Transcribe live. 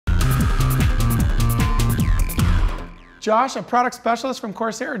Josh, a product specialist from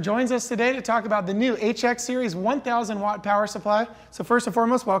Corsair, joins us today to talk about the new ATX series 1000 watt power supply. So first and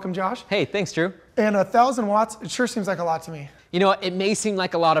foremost, welcome, Josh. Hey, thanks, Drew. And 1000 watts, it sure seems like a lot to me. You know what, it may seem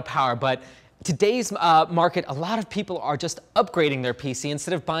like a lot of power, but today's market, a lot of people are just upgrading their PC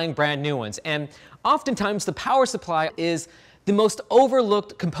instead of buying brand new ones. And oftentimes the power supply is the most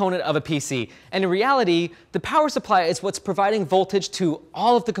overlooked component of a PC. And in reality, the power supply is what's providing voltage to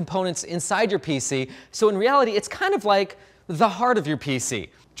all of the components inside your PC. So in reality, it's kind of like the heart of your PC.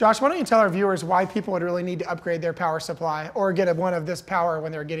 Josh, why don't you tell our viewers why people would really need to upgrade their power supply or get one of this power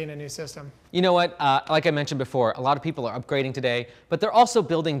when they're getting a new system? You know what, like I mentioned before, a lot of people are upgrading today, but they're also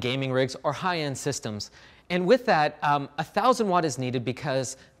building gaming rigs or high-end systems. And with that, 1000 watt is needed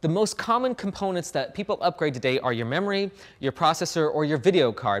because the most common components that people upgrade today are your memory, your processor, or your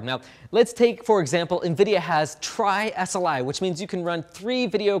video card. Now, let's take, for example, NVIDIA has Tri-SLI, which means you can run 3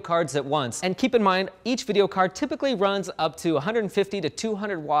 video cards at once. And keep in mind, each video card typically runs up to 150 to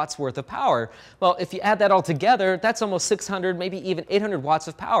 200 watts worth of power. Well, if you add that all together, that's almost 600, maybe even 800 watts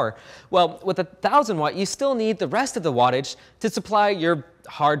of power. Well, with 1000 watt, you still need the rest of the wattage to supply your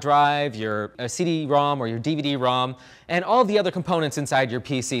hard drive, your CD-ROM or your DVD-ROM, and all of the other components inside your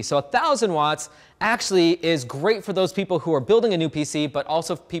PC. So 1000 watts actually is great for those people who are building a new PC, but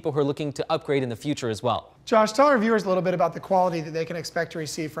also people who are looking to upgrade in the future as well. Josh, tell our viewers a little bit about the quality that they can expect to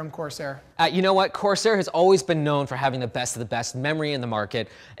receive from Corsair. You know what? Corsair has always been known for having the best of the best memory in the market.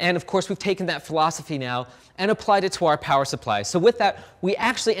 And of course, we've taken that philosophy now and applied it to our power supply. So with that, we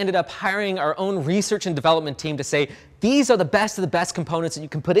actually ended up hiring our own research and development team to say, these are the best of the best components that you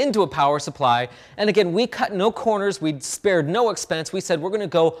can put into a power supply. And again, we cut no corners, we spared no expense. We said we're going to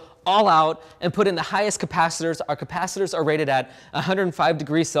go all out and put in the highest capacitors. Our capacitors are rated at 105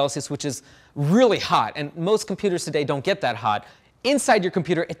 degrees Celsius, which is really hot, and most computers today don't get that hot. Inside your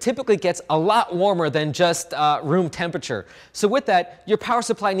computer, it typically gets a lot warmer than just room temperature. So with that, your power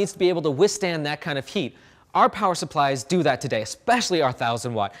supply needs to be able to withstand that kind of heat. Our power supplies do that today, especially our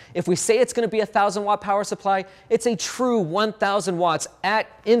 1000 watt. If we say it's going to be a 1000 watt power supply, it's a true 1000 watts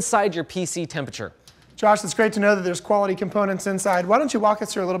inside your PC temperature. Josh, it's great to know that there's quality components inside. Why don't you walk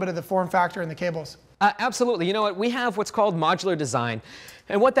us through a little bit of the form factor and the cables? Absolutely. You know what? We have what's called modular design.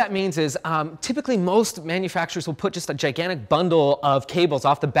 And what that means is typically most manufacturers will put just a gigantic bundle of cables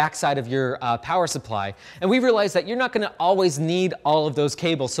off the backside of your power supply. And we realize that you're not going to always need all of those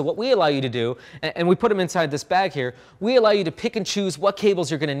cables. So what we allow you to do, and we put them inside this bag here, we allow you to pick and choose what cables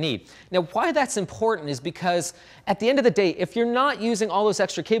you're going to need. Now, why that's important is because at the end of the day, if you're not using all those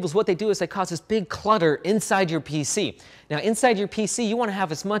extra cables, what they do is they cause this big clutter inside your PC. Now, inside your PC, you want to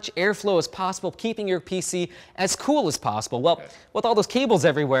have as much airflow as possible, keeping your PC as cool as possible. Well, with all those cables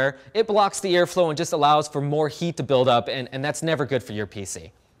everywhere, it blocks the airflow and just allows for more heat to build up, and that's never good for your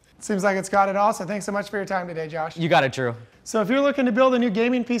PC. Seems like it's got it all, so thanks so much for your time today, Josh. You got it, Drew. So if you're looking to build a new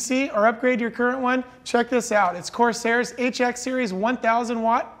gaming PC or upgrade your current one, check this out. It's Corsair's ATX series 1000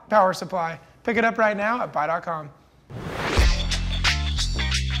 watt power supply. Pick it up right now at buy.com.